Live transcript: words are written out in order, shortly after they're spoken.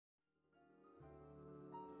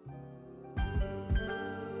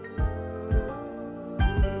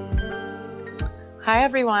Hi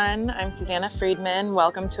everyone, I'm Susanna Friedman.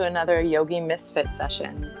 Welcome to another Yogi Misfit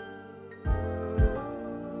session.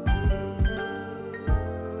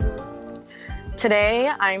 Today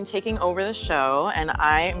I'm taking over the show and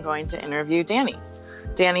I am going to interview Danny.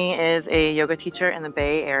 Danny is a yoga teacher in the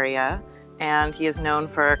Bay Area and he is known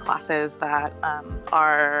for classes that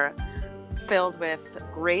are filled with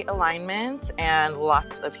great alignment and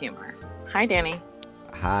lots of humor. Hi Danny.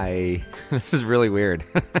 Hi. This is really weird.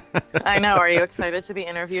 I know. Are you excited to be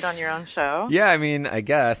interviewed on your own show? Yeah, I mean, I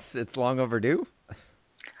guess it's long overdue.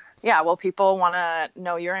 Yeah, well, people want to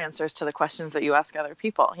know your answers to the questions that you ask other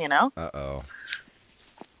people, you know? Uh-oh.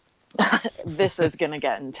 This is going to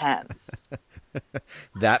get intense.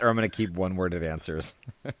 That or I'm going to keep one-worded answers.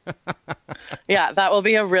 Yeah, that will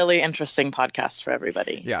be a really interesting podcast for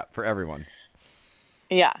everybody. Yeah, for everyone.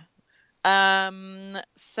 Yeah.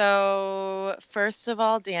 So first of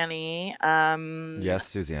all, Danny, Yes,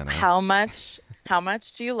 Susanna. how much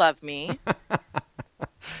do you love me?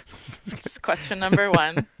 That's question number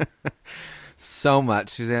one. So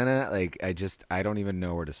much, Susanna. Like, I don't even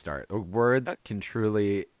know where to start. Words can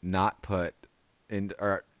truly not put in,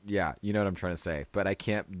 or yeah, you know what I'm trying to say, but I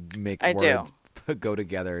can't make words go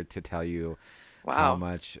together to tell you how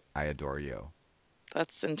much I adore you.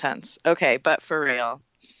 That's intense. Okay, but for real.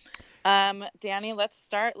 Danny, let's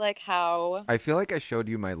start how... I feel like I showed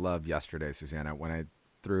you my love yesterday, Susanna, when I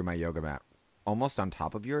threw my yoga mat almost on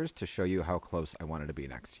top of yours to show you how close I wanted to be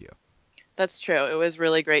next to you. That's true. It was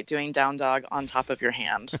really great doing down dog on top of your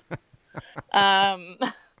hand.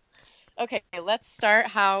 Okay, let's start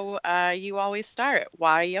how you always start.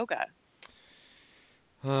 Why yoga?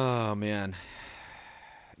 Oh, man.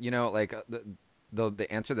 You know,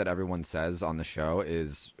 the answer that everyone says on the show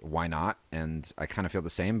is why not, and I kind of feel the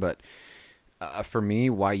same. But for me,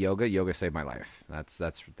 why yoga? Yoga saved my life.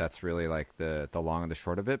 That's really like the long and the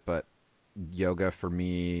short of it. But yoga for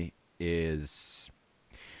me is,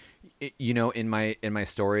 you know, in my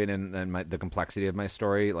story and in the complexity of my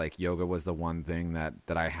story, like yoga was the one thing that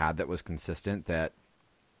I had that was consistent, that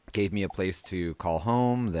gave me a place to call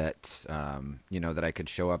home, that you know, that I could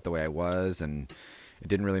show up the way I was, and it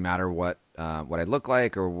didn't really matter what I looked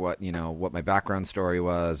like or what my background story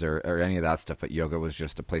was or any of that stuff. But yoga was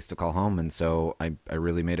just a place to call home, and so I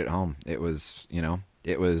really made it home. It was, you know,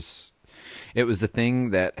 it was the thing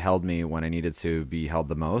that held me when I needed to be held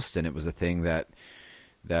the most, and it was a thing that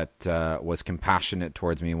was compassionate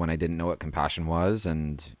towards me when I didn't know what compassion was.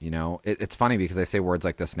 And you know, it's funny because I say words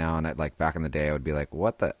like this now, and like back in the day, I would be like,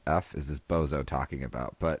 "What the f is this bozo talking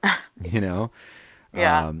about?" But you know.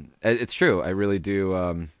 Yeah. It's true. I really do.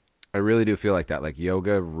 I really do feel like that. Like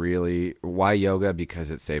yoga really, why yoga? Because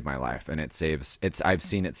it saved my life, and I've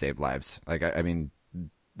seen it save lives. Like, I mean,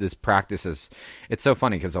 this practice it's so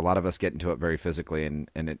funny because a lot of us get into it very physically,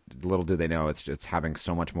 and little do they know it's having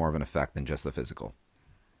so much more of an effect than just the physical.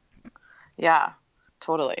 Yeah,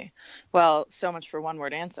 totally. Well, so much for one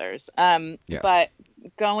word answers. Yeah. But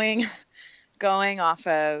going off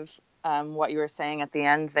of what you were saying at the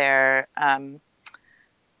end there,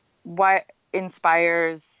 what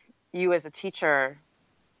inspires you as a teacher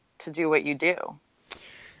to do what you do?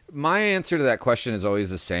 My answer to that question is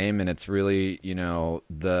always the same, and it's really, you know,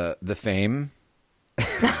 the fame.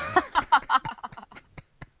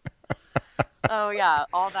 Oh yeah,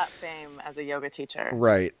 all that fame as a yoga teacher.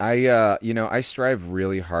 Right. I strive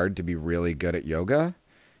really hard to be really good at yoga.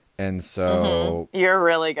 And so You're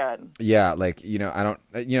really good. Yeah, like, you know, I don't,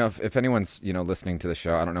 you know, if anyone's, you know, listening to the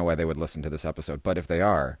show, I don't know why they would listen to this episode, but if they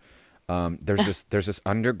are, there's this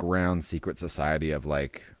underground secret society of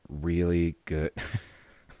like really good,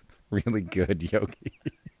 really good yogis.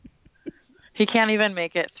 He can't even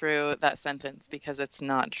make it through that sentence because it's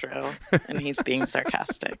not true, and he's being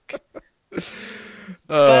sarcastic.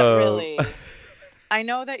 But really, I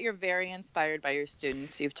know that you're very inspired by your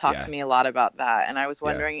students. You've talked to me a lot about that, and I was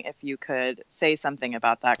wondering if you could say something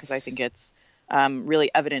about that, because I think it's really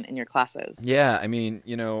evident in your classes. Yeah, I mean,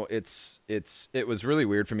 you know, it was really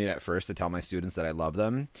weird for me at first to tell my students that I love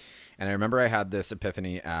them, and I remember I had this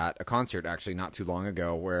epiphany at a concert actually not too long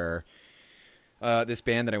ago where this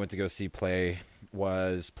band that I went to go see play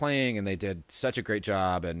was playing, and they did such a great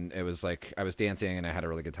job, and it was like I was dancing and I had a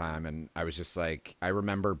really good time, and I was just like, I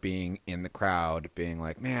remember being in the crowd being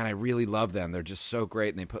like, man, I really love them, they're just so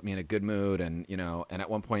great, and they put me in a good mood. And you know, and at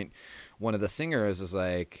one point one of the singers was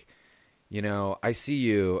like, you know, I see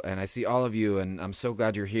you and I see all of you, and I'm so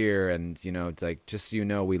glad you're here, and you know, it's like, just so you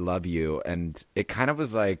know, we love you. And it kind of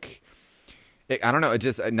was like, I don't know, it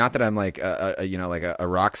just, not that I'm like you know, like a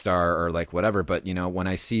rock star or like whatever, but you know, when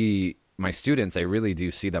I see my students, I really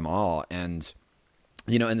do see them all. And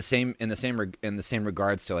you know, in the same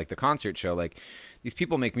regards to like the concert show, like these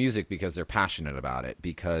people make music because they're passionate about it,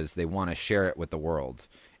 because they want to share it with the world.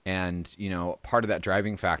 And, you know, part of that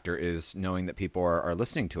driving factor is knowing that people are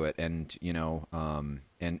listening to it and, you know,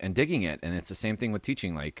 and digging it. And it's the same thing with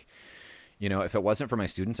teaching. Like, you know, if it wasn't for my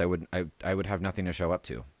students, I would have nothing to show up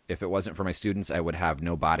to. If it wasn't for my students, I would have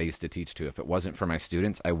no bodies to teach to. If it wasn't for my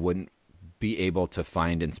students, I wouldn't be able to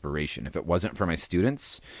find inspiration. If it wasn't for my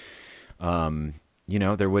students, you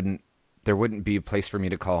know, there wouldn't be a place for me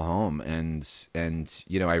to call home. And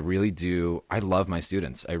you know, I love my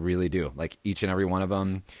students. I really do. Like each and every one of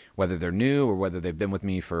them, whether they're new or whether they've been with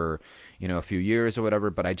me for, you know, a few years or whatever,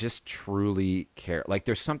 but I just truly care. Like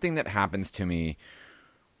there's something that happens to me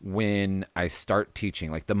when I start teaching.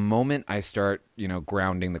 Like the moment I start, you know,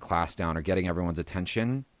 grounding the class down or getting everyone's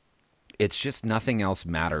attention, it's just nothing else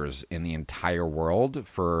matters in the entire world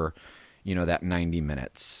for, you know, that 90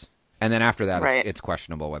 minutes. And then after that, Right. it's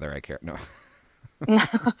questionable whether I care. No.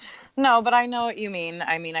 No, but I know what you mean.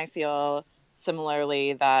 I mean, I feel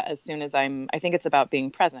similarly that as soon as I think it's about being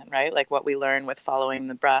present, right? Like what we learn with following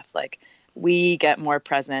the breath, like we get more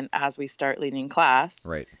present as we start leading class.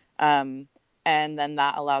 Right. Um, and then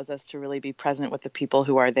that allows us to really be present with the people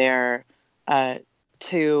who are there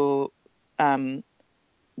to um,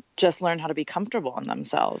 just learn how to be comfortable in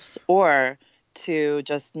themselves or to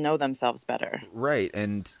just know themselves better. Right.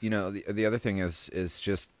 And, you know, the other thing is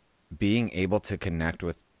just being able to connect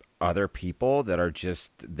with other people that are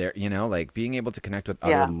just there, you know, like being able to connect with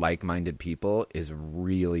other Yeah. like-minded people is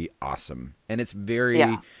really awesome. And it's very,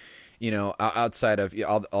 Yeah. you know, outside of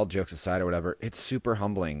all jokes aside or whatever, it's super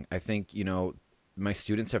humbling. I think, you know, my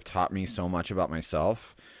students have taught me so much about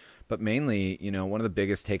myself, but mainly, you know, one of the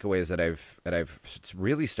biggest takeaways that I've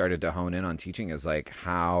really started to hone in on teaching is like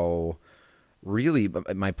how really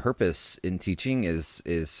my purpose in teaching is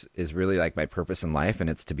really like my purpose in life, and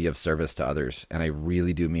it's to be of service to others. And I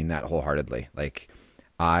really do mean that wholeheartedly. Like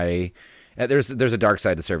I there's a dark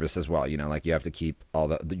side to service as well, you know, like you have to keep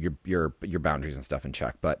all your boundaries and stuff in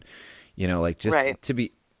check, but you know, like just Right. to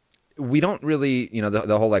be, we don't really, you know,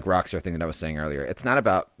 the whole like rock star thing that I was saying earlier, it's not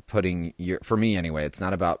about putting for me anyway, it's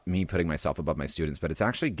not about me putting myself above my students, but it's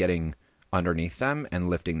actually getting underneath them and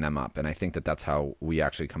lifting them up. And I think that that's how we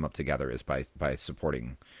actually come up together, is by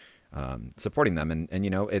supporting them. And you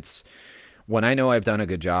know, it's when I know I've done a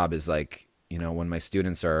good job is like, you know, when my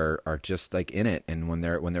students are just like in it, and when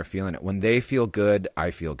they're feeling it, when they feel good,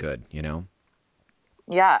 I feel good, you know.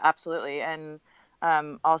 Yeah, absolutely. And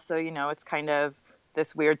also, you know, it's kind of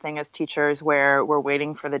this weird thing as teachers where we're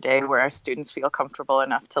waiting for the day where our students feel comfortable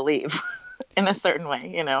enough to leave in a certain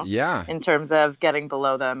way, you know, Yeah. in terms of getting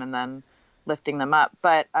below them and then lifting them up.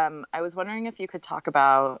 But I was wondering if you could talk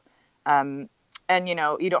about, and you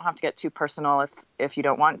know, you don't have to get too personal if you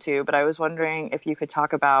don't want to, but I was wondering if you could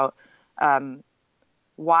talk about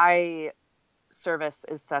why service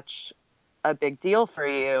is such a big deal for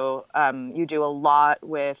you. You do a lot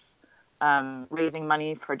with raising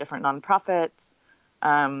money for different nonprofits,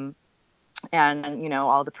 and you know,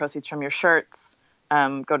 all the proceeds from your shirts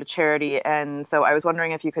go to charity. And so I was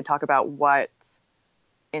wondering if you could talk about what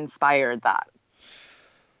inspired that.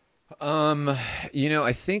 You know,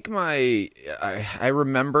 I think I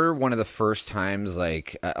remember one of the first times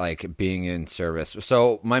like being in service.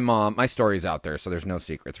 So my story's out there, so there's no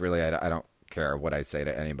secrets really. I don't care what I say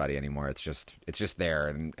to anybody anymore. It's just there,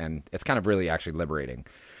 and it's kind of really actually liberating.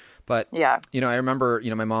 But Yeah. you know, I remember, you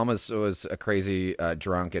know, my mom was a crazy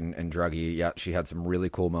drunk and druggy. Yeah, she had some really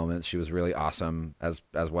cool moments. She was really awesome as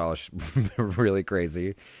well as really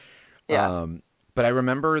crazy. Yeah. But I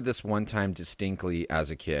remember this one time distinctly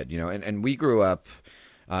as a kid, you know, and we grew up,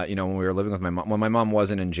 you know, when we were living with my mom, when my mom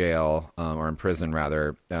wasn't in jail, or in prison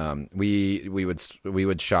rather, we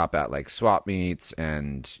would shop at like swap meets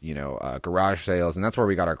and, you know, garage sales. And that's where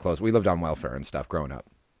we got our clothes. We lived on welfare and stuff growing up.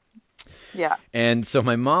 Yeah. And so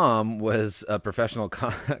my mom was a professional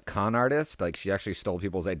con artist. Like she actually stole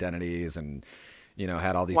people's identities and, you know,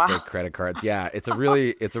 had all these Wow. fake credit cards. Yeah, it's a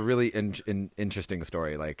really interesting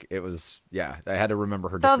story. Like it was, yeah, I had to remember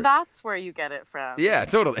her. So that's where you get it from. Yeah,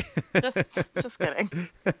 totally. Just kidding.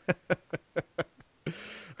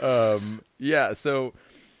 Yeah, so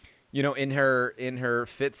you know, in her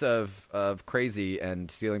fits of crazy and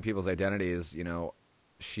stealing people's identities, you know,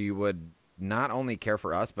 she would not only care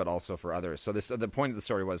for us but also for others. So the point of the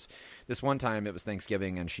story was this one time it was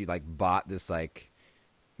Thanksgiving and she like bought this like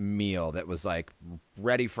meal that was like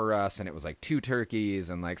ready for us, and it was like 2 turkeys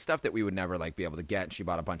and like stuff that we would never like be able to get. She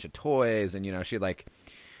bought a bunch of toys, and you know, she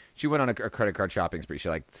went on a credit card shopping spree. She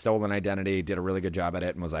like stole an identity, did a really good job at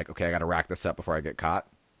it, and was like, okay, I got to rack this up before I get caught.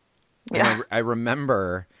 Yeah. And I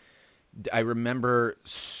remember I remember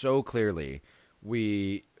so clearly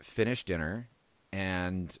we finished dinner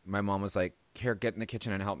and my mom was like, here, get in the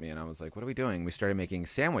kitchen and help me. And I was like, what are we doing? We started making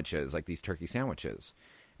sandwiches, like these turkey sandwiches.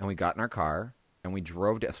 And we got in our car and we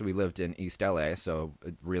drove to, so we lived in East LA, so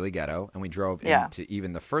really ghetto. And we drove into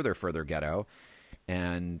even the further ghetto.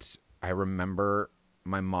 And I remember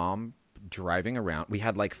my mom driving around. We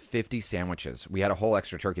had like 50 sandwiches. We had a whole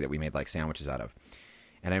extra turkey that we made like sandwiches out of.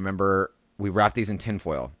 And I remember we wrapped these in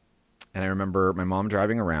tinfoil. And I remember my mom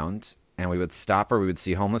driving around and we would stop or we would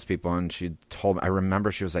see homeless people. And she told me, I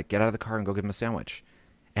remember she was like, get out of the car and go give them a sandwich.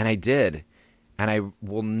 And I did. And I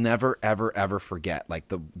will never, ever, ever forget like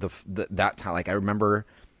that time. Like I remember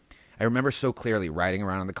so clearly riding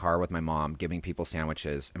around in the car with my mom, giving people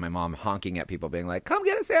sandwiches and my mom honking at people being like, come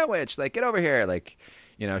get a sandwich. Like, get over here. Like,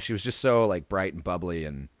 you know, she was just so like bright and bubbly.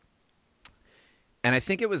 And I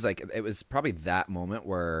think it was probably that moment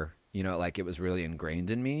where, you know, like it was really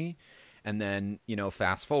ingrained in me. And then, you know,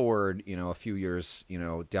 fast forward, you know, a few years, you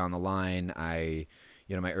know, down the line, my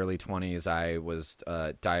early 20s, I was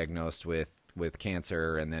diagnosed with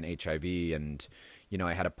cancer and then HIV. And, you know,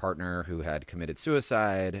 I had a partner who had committed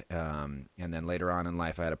suicide. And then later on in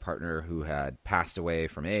life, I had a partner who had passed away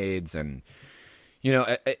from AIDS. And, you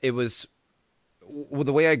know, it was, well,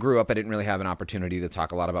 the way I grew up, I didn't really have an opportunity to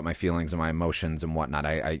talk a lot about my feelings and my emotions and whatnot.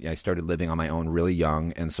 I started living on my own really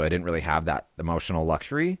young. And so I didn't really have that emotional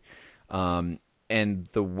luxury. And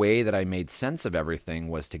the way that I made sense of everything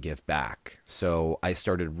was to give back. So I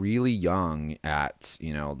started really young at,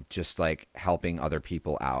 you know, just like helping other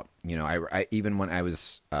people out. You know, I even when I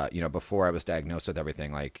was, you know, before I was diagnosed with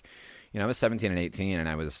everything, like, you know, I was 17 and 18 and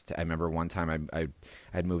I remember one time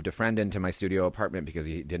I'd moved a friend into my studio apartment because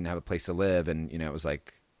he didn't have a place to live. And, you know, it was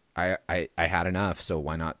like, I had enough. So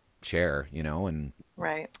why not share, you know? And,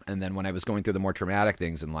 right. And then when I was going through the more traumatic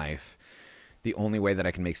things in life, the only way that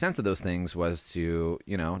I can make sense of those things was to,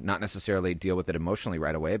 you know, not necessarily deal with it emotionally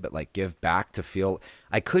right away, but like give back to feel.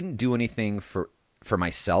 I couldn't do anything for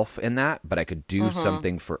myself in that, but I could do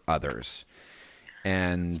something for others.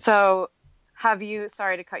 And so have you,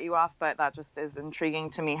 sorry to cut you off, but that just is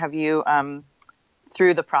intriguing to me. Have you,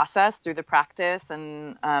 through the process, through the practice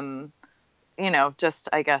and, you know, just,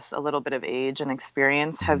 I guess, a little bit of age and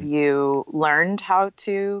experience, have you learned how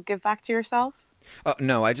to give back to yourself? Oh,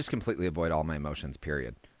 no, I just completely avoid all my emotions,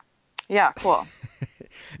 period. Yeah, cool.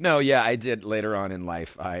 No, yeah, I did later on in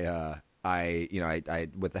life. I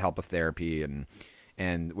with the help of therapy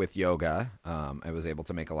and with yoga, I was able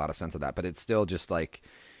to make a lot of sense of that. But it's still just like,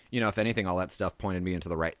 you know, if anything, all that stuff pointed me into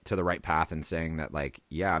the right path and saying that, like,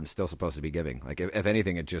 yeah, I'm still supposed to be giving. Like, if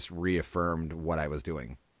anything, it just reaffirmed what I was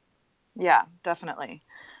doing. Yeah, definitely.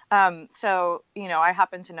 So, you know, I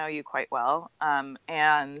happen to know you quite well,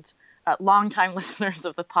 and longtime listeners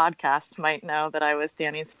of the podcast might know that I was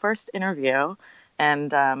Danny's first interview,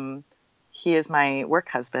 and he is my work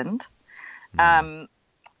husband. But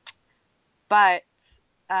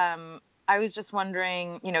I was just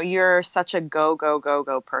wondering, you know, you're such a go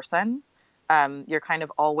person. You're kind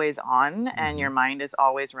of always on, and your mind is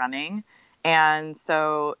always running. And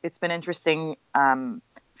so it's been interesting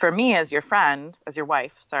for me as your friend, as your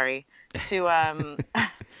wife, sorry, to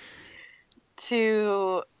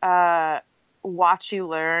to watch you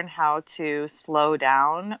learn how to slow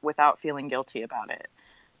down without feeling guilty about it.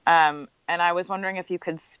 And I was wondering if you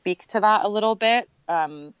could speak to that a little bit,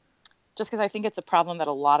 just because I think it's a problem that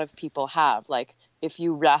a lot of people have. Like, if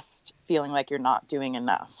you rest feeling like you're not doing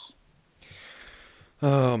enough.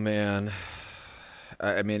 Oh, man.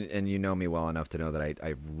 I mean, and you know me well enough to know that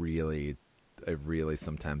I really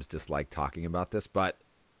sometimes dislike talking about this, but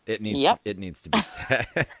it needs to be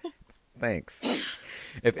said. Thanks.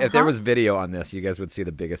 If there was video on this, you guys would see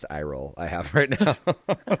the biggest eye roll I have right now.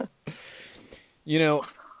 You know,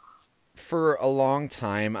 for a long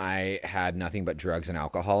time, I had nothing but drugs and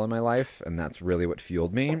alcohol in my life, and that's really what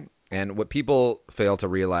fueled me. And what people fail to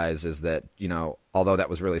realize is that, you know, although that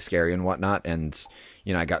was really scary and whatnot, and,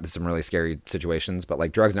 you know, I got into some really scary situations, but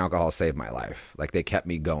like drugs and alcohol saved my life. Like they kept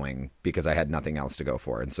me going because I had nothing else to go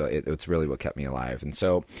for. And so it's really what kept me alive. And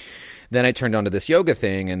so then I turned on to this yoga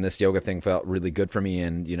thing, and this yoga thing felt really good for me.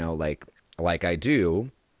 And, you know, like I do,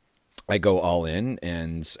 I go all in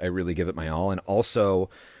and I really give it my all. And also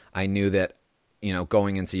I knew that, you know,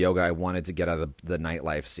 going into yoga, I wanted to get out of the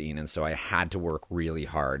nightlife scene. And so I had to work really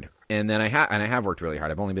hard. And then I have worked really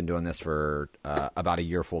hard. I've only been doing this for about a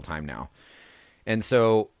year full time now. And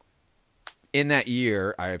so in that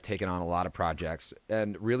year, I have taken on a lot of projects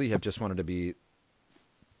and really have just wanted to be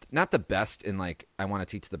not the best in I want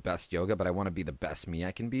to teach the best yoga, but I want to be the best me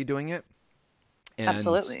I can be doing it. And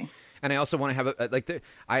absolutely. And I also want to have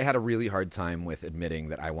I had a really hard time with admitting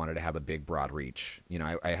that I wanted to have a big, broad reach. You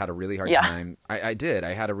know, I had a really hard Yeah. time. I did.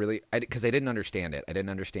 I had a really, because I didn't understand it. I didn't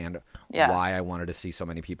understand Yeah. why I wanted to see so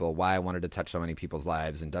many people, why I wanted to touch so many people's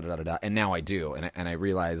lives, and da da da da da. And now I do. And I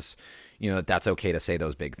realize, you know, that that's okay to say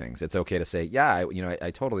those big things. It's okay to say, yeah,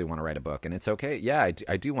 I totally want to write a book. And it's okay. Yeah,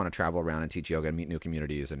 I do want to travel around and teach yoga and meet new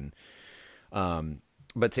communities. And,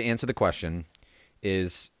 but to answer the question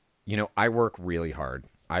is, you know, I work really hard.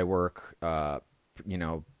 I work, you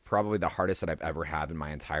know, probably the hardest that I've ever had in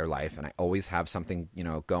my entire life. And I always have something, you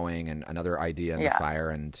know, going and another idea in the Yeah. fire.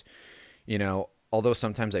 And, you know, although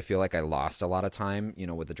sometimes I feel like I lost a lot of time, you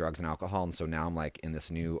know, with the drugs and alcohol. And so now I'm like in this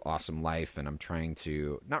new awesome life, and I'm trying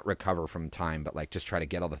to not recover from time, but like just try to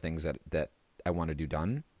get all the things that I want to do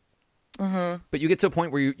done. Mm-hmm. But you get to a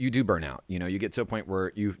point where you do burn out. You know, you get to a point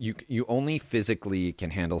where you only physically can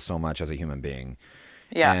handle so much as a human being.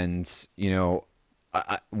 Yeah. And, you know,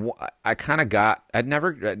 I kind of I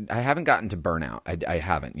haven't gotten to burnout. I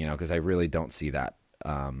haven't, you know, because I really don't see that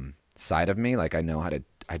side of me. Like I know how to,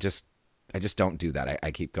 I just don't do that.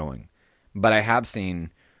 I keep going. But I have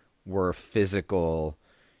seen where physical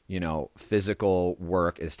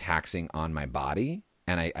work is taxing on my body,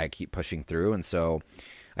 and I keep pushing through. And so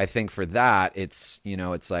I think for that, it's, you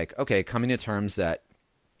know, it's like, okay, coming to terms that,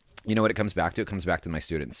 you know what it comes back to? It comes back to my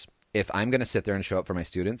students. If I'm going to sit there and show up for my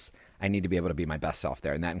students, I need to be able to be my best self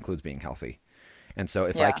there. And that includes being healthy. And so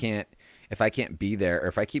if I can't be there, or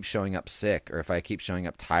if I keep showing up sick, or if I keep showing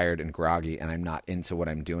up tired and groggy and I'm not into what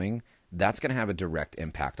I'm doing, that's going to have a direct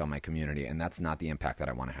impact on my community. And that's not the impact that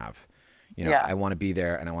I want to have. You know, Yeah. I want to be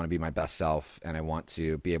there, and I want to be my best self, and I want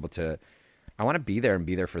to be able to, I want to be there and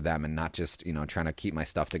be there for them, and not just, you know, trying to keep my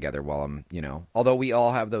stuff together while I'm, you know, although we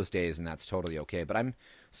all have those days, and that's totally okay. But I'm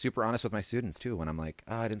super honest with my students too, when I'm like,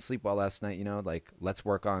 oh, I didn't sleep well last night, you know, like let's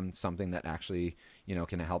work on something that actually, you know,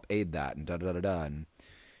 can help aid that, and da da da da. And,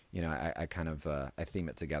 you know, I kind of, I theme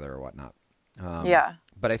it together or whatnot. Yeah.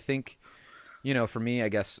 But I think, you know, for me, I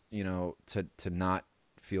guess, you know, to not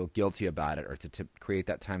feel guilty about it, or to create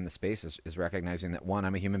that time and the space is recognizing that, one,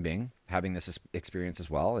 I'm a human being having this experience as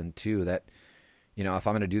well. And two, that, you know, if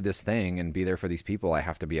I'm going to do this thing and be there for these people, I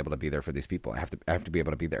have to be able to be there for these people. I have to be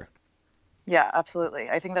able to be there. Yeah, absolutely.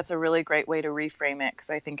 I think that's a really great way to reframe it, because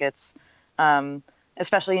I think it's,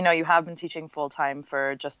 especially, you know, you have been teaching full time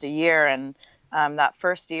for just a year, and that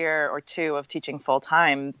first year or two of teaching full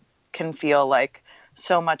time can feel like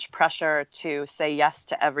so much pressure to say yes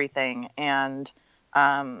to everything, and,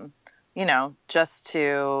 you know, just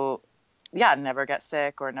to, never get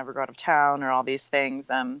sick or never go out of town or all these things.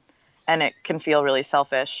 And it can feel really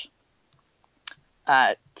selfish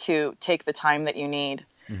to take the time that you need.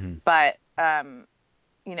 Mm-hmm. But,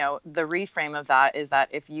 you know, the reframe of that is that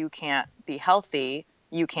if you can't be healthy,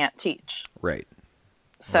 you can't teach. Right.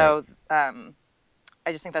 So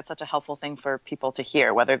I just think that's such a helpful thing for people to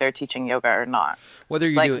hear, whether they're teaching yoga or not. Whether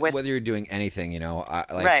you're doing anything, you know,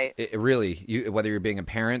 Right. It really, whether you're being a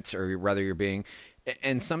parent or whether you're being,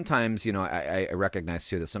 and sometimes, you know, I recognize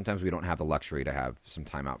too that sometimes we don't have the luxury to have some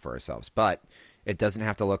time out for ourselves, but it doesn't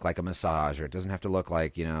have to look like a massage, or it doesn't have to look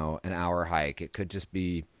like, you know, an hour hike. It could just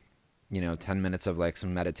be, you know, 10 minutes of like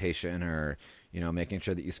some meditation, or, you know, making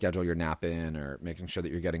sure that you schedule your nap in, or making sure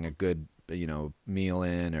that you're getting a good, you know, meal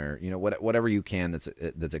in, or, you know, whatever you can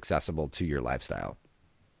that's accessible to your lifestyle.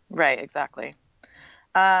 Right, exactly.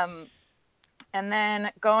 And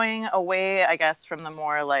then going away, I guess, from the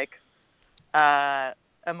more like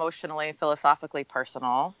emotionally, philosophically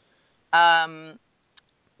personal,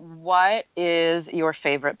 what is your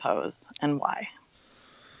favorite pose and why?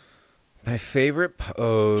 My favorite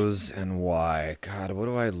pose and why? God, what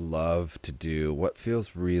do I love to do? What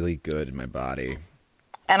feels really good in my body?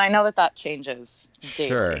 And I know that changes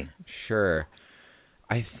daily. Sure.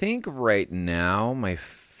 I think right now my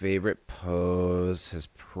favorite pose has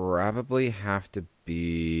probably have to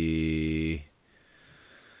be,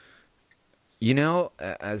 you know,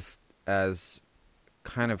 as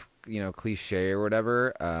kind of, you know, cliche or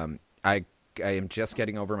whatever. I am just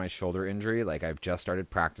getting over my shoulder injury. Like I've just started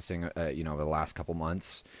practicing, you know, the last couple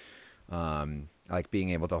months. Like being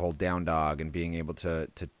able to hold down dog, and being able to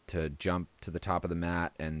jump to the top of the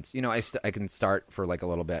mat. And, you know, I can start for like a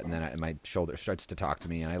little bit, and then my shoulder starts to talk to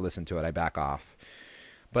me, and I listen to it, I back off.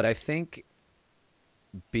 But I think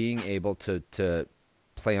being able to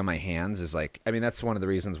play on my hands is like, I mean, that's one of the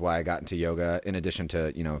reasons why I got into yoga, in addition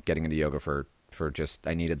to, you know, getting into yoga for just,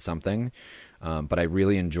 I needed something. But I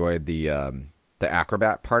really enjoyed the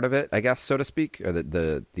acrobat part of it, I guess, so to speak, or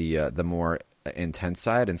the more intense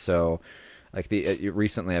side. And so like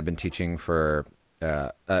recently I've been teaching for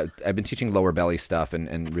I've been teaching lower belly stuff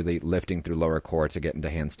and really lifting through lower core to get into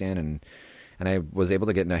handstand, and I was able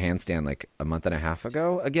to get into handstand like a month and a half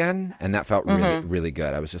ago again, and that felt really really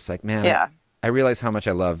good. I was just like, man, Yeah. I realized how much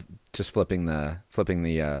I love just flipping the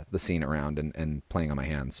scene around and playing on my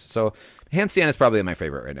hands. So handstand is probably my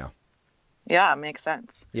favorite right now. Yeah, makes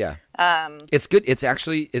sense. Yeah. It's good. It's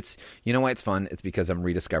actually, you know why it's fun? It's because I'm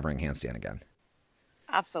rediscovering handstand again.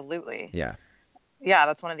 Absolutely. Yeah. Yeah,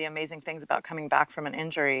 that's one of the amazing things about coming back from an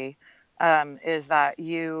injury, is that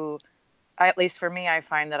at least for me, I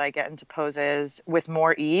find that I get into poses with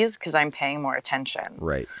more ease because I'm paying more attention.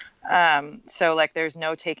 Right. So like there's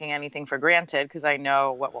no taking anything for granted because I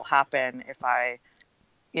know what will happen if I,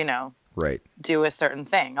 Right. do a certain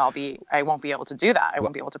thing. I won't be able to do that. I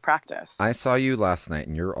won't be able to practice. I saw you last night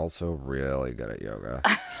and you're also really good at yoga.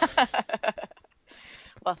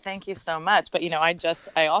 Well, thank you so much. But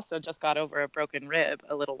I also just got over a broken rib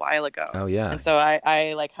a little while ago. Oh yeah. And so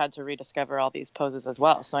I like had to rediscover all these poses as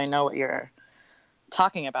well. So I know what you're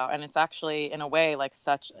talking about, and it's actually in a way like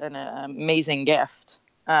such an amazing gift.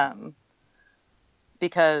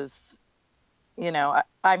 Because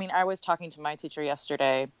I mean, I was talking to my teacher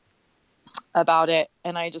yesterday about it,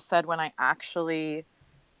 and I just said I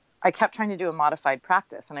kept trying to do a modified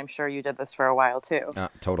practice, and I'm sure you did this for a while too.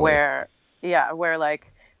 Totally. Where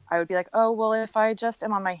like I would be like, oh, well, if I just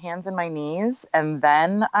am on my hands and my knees and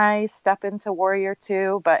then I step into warrior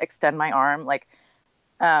two, but extend my arm, like,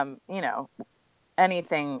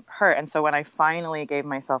 anything hurt. And so when I finally gave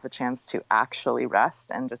myself a chance to actually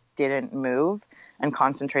rest and just didn't move and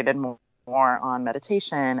concentrated more on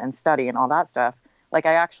meditation and study and all that stuff, like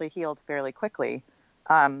I actually healed fairly quickly.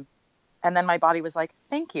 And then my body was like,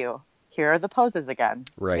 thank you. Here are the poses again.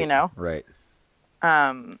 Right. Right.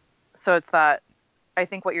 So it's that I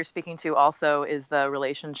think what you're speaking to also is the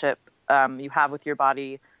relationship you have with your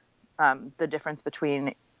body, the difference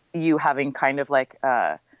between you having kind of like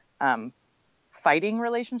a fighting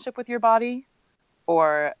relationship with your body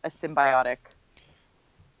or a symbiotic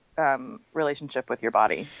relationship with your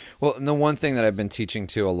body. Well, and the one thing that I've been teaching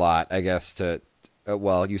to a lot, I guess,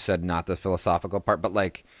 you said not the philosophical part, but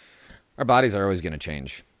like our bodies are always going to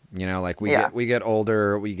change. Like we get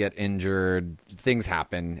older, we get injured, things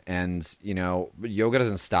happen, and yoga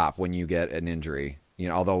doesn't stop when you get an injury.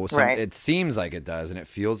 Although it seems like it does and it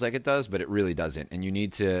feels like it does, but it really doesn't. And you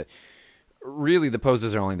need to really, the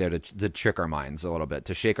poses are only there to trick our minds a little bit,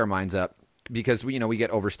 to shake our minds up, because we get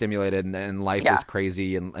overstimulated and life is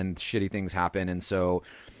crazy and shitty things happen, and so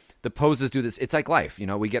the poses do this. It's like life,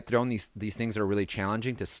 we get thrown these things that are really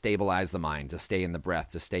challenging to stabilize the mind, to stay in the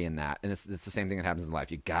breath, to stay in that. And it's the same thing that happens in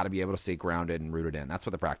life. You got to be able to stay grounded and rooted in. That's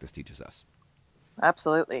what the practice teaches us.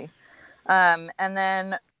 Absolutely. And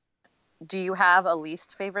then do you have a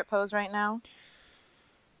least favorite pose right now?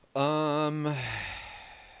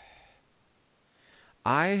 I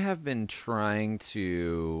have been trying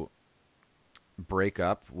to break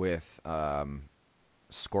up with,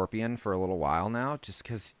 Scorpion for a little while now, just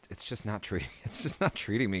because it's just not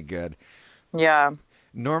treating me good. Yeah.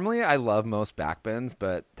 Normally I love most back bends,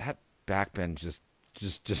 but that back bend just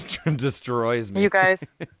destroys me. You guys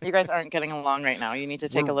aren't getting along right now. You need to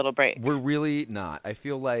take a little break. We're really not. I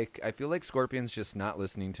feel like Scorpion's just not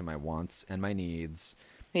listening to my wants and my needs.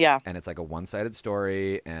 Yeah. And it's like a one-sided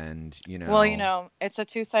story, and Well, it's a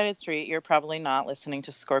two-sided street. You're probably not listening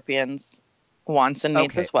to Scorpion's wants and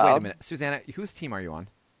needs as well. Wait a minute. Susanna, whose team are you on?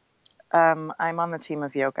 I'm on the team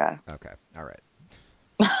of yoga. Okay. All right.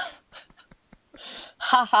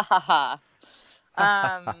 Ha ha ha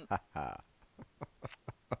ha.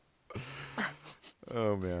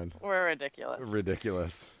 Oh man. We're ridiculous.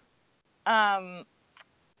 Ridiculous.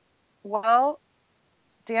 Well,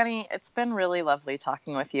 Danny, it's been really lovely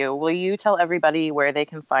talking with you. Will you tell everybody where they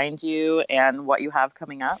can find you and what you have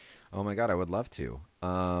coming up? Oh my God, I would love to.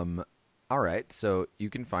 All right, so you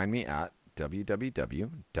can find me at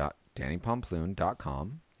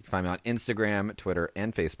www.dannypomploon.com. You can find me on Instagram, Twitter,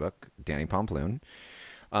 and Facebook, Danny Pomploon.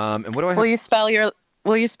 And what do I have? Will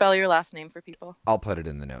you spell your last name for people? I'll put it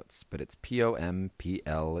in the notes, but it's Pomplun.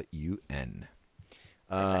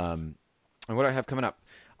 And what do I have coming up?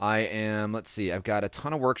 I've got a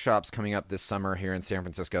ton of workshops coming up this summer here in San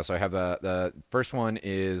Francisco. So I have the first one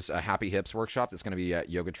is a Happy Hips workshop that's going to be at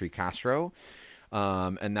Yoga Tree Castro.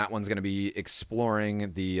 And that one's going to be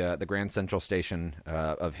exploring the Grand Central Station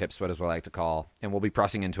of hips, what is what I like to call. And we'll be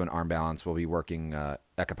pressing into an arm balance. We'll be working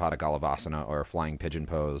Ekapada Galavasana, or flying pigeon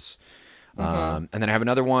pose. And then I have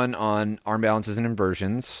another one on arm balances and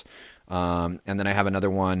inversions. And then I have another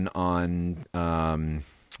one on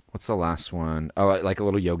what's the last one? Oh, like a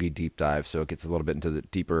little yogi deep dive. So it gets a little bit into the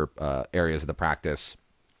deeper areas of the practice.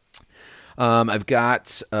 I've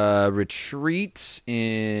got a retreat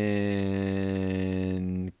in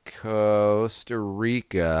Costa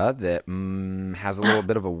Rica that has a little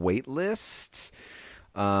bit of a wait list.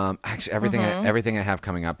 Actually, everything I have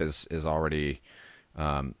coming up is already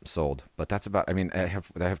sold. But that's about. I mean, I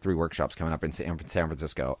have 3 workshops coming up in San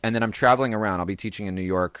Francisco, and then I'm traveling around. I'll be teaching in New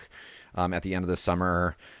York at the end of the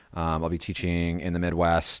summer. I'll be teaching in the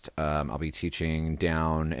Midwest. I'll be teaching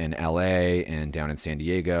down in LA and down in San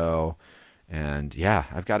Diego. And yeah,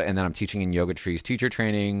 I've got it. And then I'm teaching in Yoga Trees teacher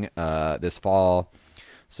training this fall.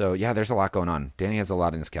 So yeah, there's a lot going on. Danny has a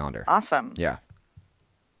lot in his calendar. Awesome. Yeah.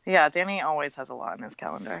 Yeah, Danny always has a lot in his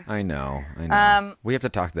calendar. I know. We have to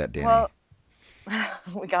talk to that Danny. Well,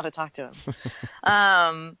 we got to talk to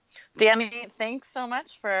him. Danny, thanks so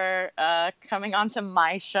much for coming on to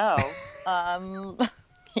my show,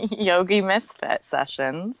 Yogi Misfit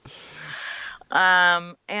Sessions.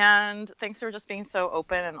 And thanks for just being so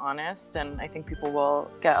open and honest. And I think people will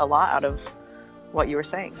get a lot out of what you were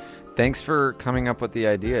saying. Thanks for coming up with the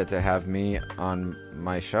idea to have me on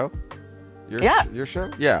my show. Your show?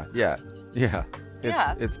 Yeah.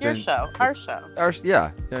 It's your been show, our show.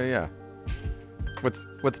 Yeah.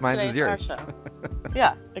 What's mine Today's is yours. Our show.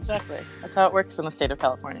 Yeah, exactly. That's how it works in the state of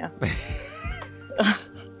California.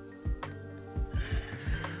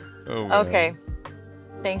 Oh, man. Okay.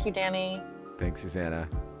 Thank you, Danny. Thanks, Susanna.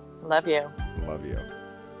 Love you. Love you.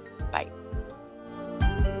 Bye.